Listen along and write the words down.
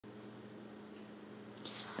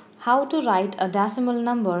how to write a decimal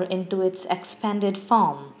number into its expanded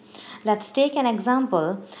form. Let's take an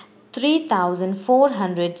example,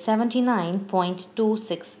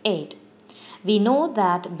 3479.268. We know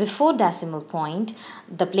that before decimal point,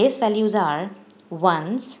 the place values are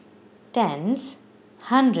ones, tens,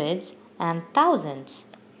 hundreds and thousands.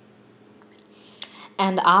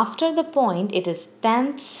 And after the point, it is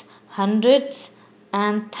tenths, hundreds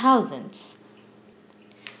and thousands.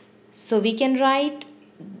 So we can write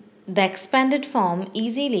the expanded form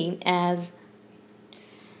easily as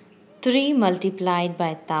 3 multiplied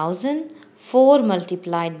by 1000, 4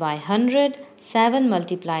 multiplied by 100, 7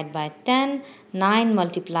 multiplied by 10, 9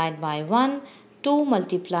 multiplied by 1, 2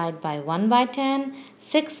 multiplied by 1 by 10,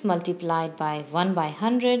 6 multiplied by 1 by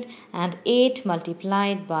 100 and 8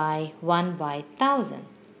 multiplied by 1 by 1000,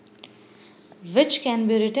 which can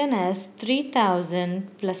be written as 3000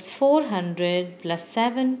 plus 400 plus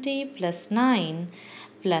 70 plus 9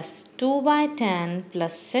 plus 2 by 10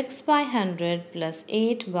 plus 6 by 100 plus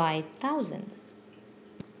 8 by 1000.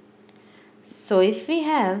 So if we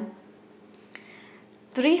have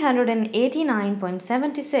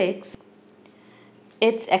 389.76,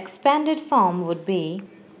 its expanded form would be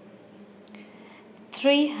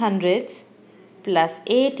 300s plus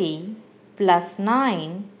 80 plus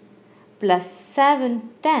 9 plus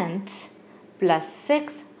 7 tenths plus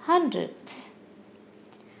 6 hundredths.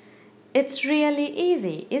 It's really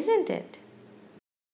easy, isn't it?